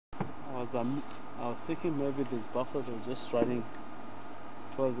I was thinking maybe these buffaloes were just running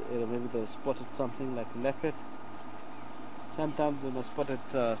towards the area. Maybe they spotted something like leopard. Sometimes when they spotted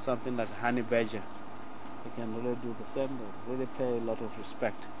something like honey badger, they can really do the same. They really pay a lot of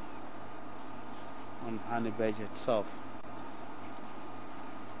respect on honey badger itself.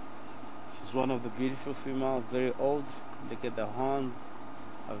 She's one of the beautiful females, very old. Look at the horns,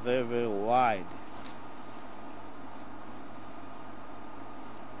 are very, very wide.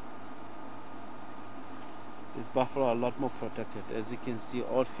 These buffalo are a lot more protected. As you can see,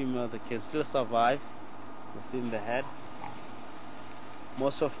 all female, they can still survive within the herd.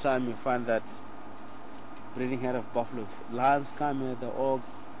 Most of the time you find that breeding herd of buffalo, lions come here, they're all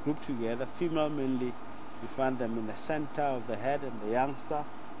grouped together. Female mainly, you find them in the center of the head and the youngster.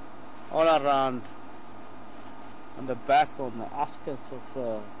 All around, on the back, on the outskirts of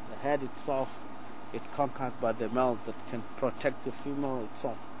the head itself, it's conquered by the males that can protect the female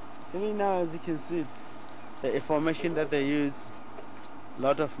itself. Even now, as you can see, the information that they use, a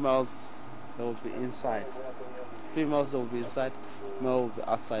lot of males, they will be inside. Females will be inside, male will be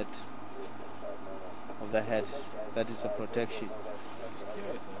outside of the head. That is a protection.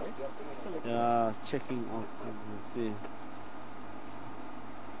 Yeah, checking on things, you see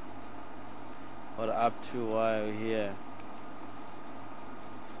what up to while we're here.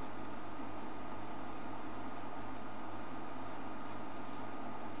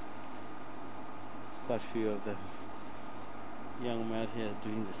 Quite a few of the young male here is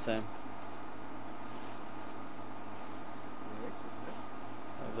doing the same.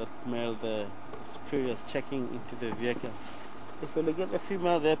 That male there is curious, checking into the vehicle. If you look at the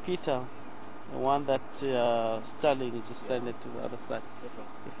female there, Peter, the one that Sterling is just standing to the other side.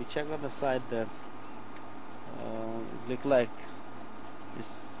 If you check on the side there, it looks like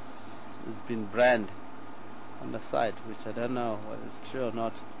it's been branded on the side, which I don't know whether it's true or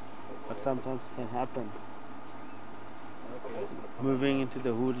not, but sometimes it can happen. Moving into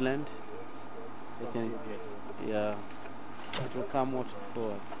the woodland, they can, yeah, it will come out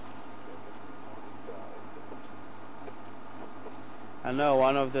forward. I know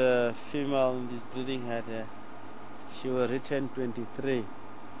one of the female in this breeding herd, she was written 23.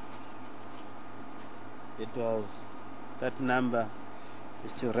 It was, that number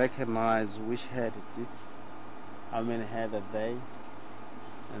is to recognize which herd it is, how many herd are they,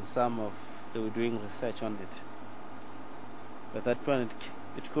 and they were doing research on it. But that point,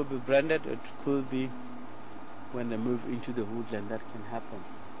 it could be branded, it could be when they move into the woodland, that can happen.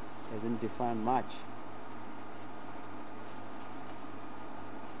 It doesn't define much.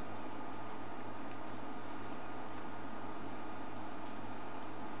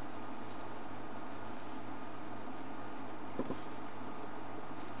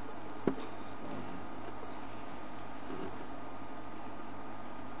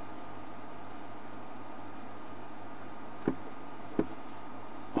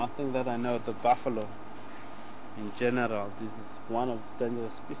 One thing that I know, the buffalo in general, this is one of the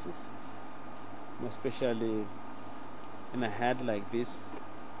dangerous species, especially in a herd like this,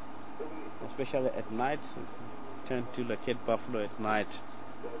 especially at night. You tend to locate buffalo at night,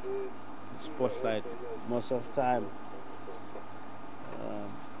 spotlight. Most of the time,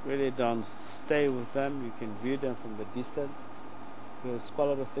 really don't stay with them. You can view them from the distance. There's quite a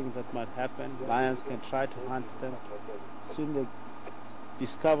lot of things that might happen. Lions can try to hunt them. Soon they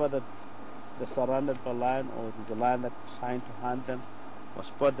discover that they're surrounded by lion, or there's a lion that's trying to hunt them, or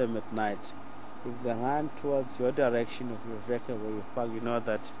spot them at night. If they run towards your direction of your vehicle where you park, you know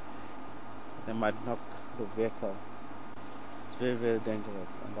that they might knock the vehicle. It's very, very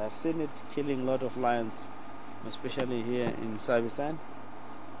dangerous. And I've seen it killing a lot of lions, especially here in Sabisan,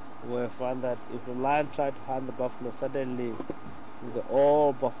 where I find that if a lion tries to hunt the buffalo, suddenly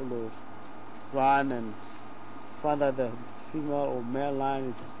all buffaloes run and find that the female or male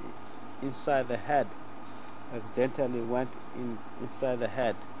lion is inside the head, accidentally went inside the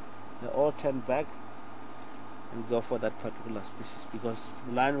head. They all turn back and go for that particular species, because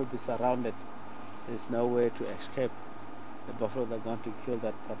the lion will be surrounded. There's no way to escape. The buffalo are going to kill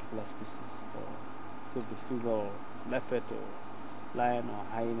that particular species. Or it could be female leopard or lion or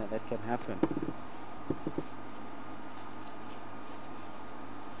hyena. That can happen.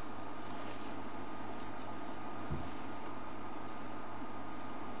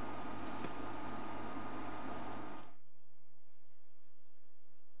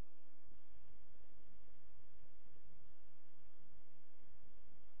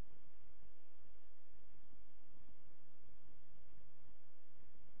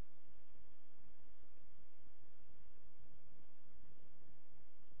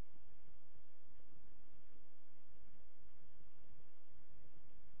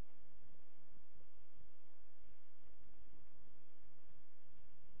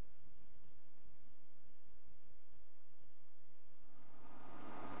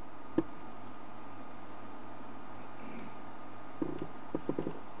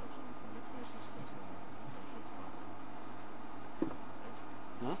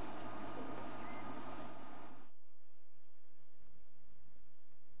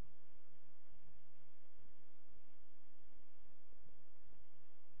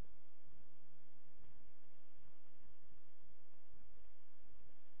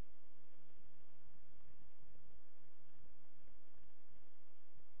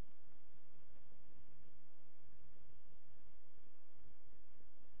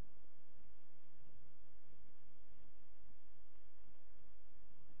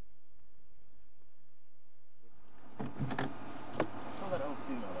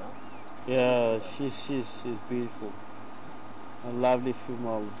 she's beautiful. A lovely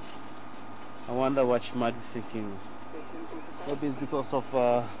female. I wonder what she might be thinking. Maybe it's because of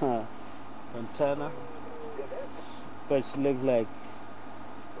antenna, but she looks like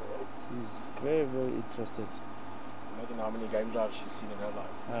she's very, very interested. Imagine how many game drives she's seen in her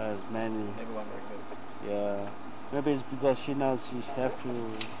life. As many. Everyone like this. Yeah. Maybe it's because she knows she have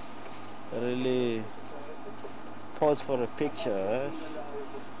to really pose for a picture.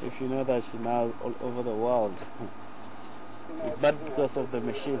 If you know that she now all over the world. But because of the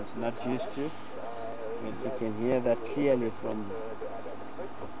machines, not used to. And you can hear that clearly from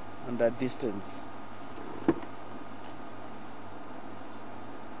on that distance. It's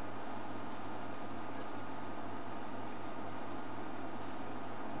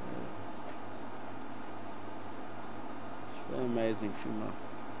very amazing female.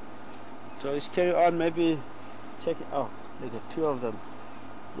 So let's carry on, maybe check it out. Look at two of them.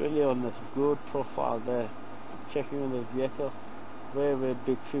 Really on this good profile there. Checking on the vehicle. Very, very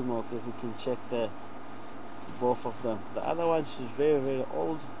big females, if you can check there. Both of them. The other one, she's very, very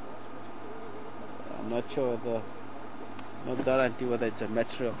old. I'm not sure whether, not guarantee whether it's a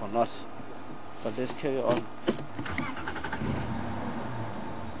matriarch or not. But let's carry on.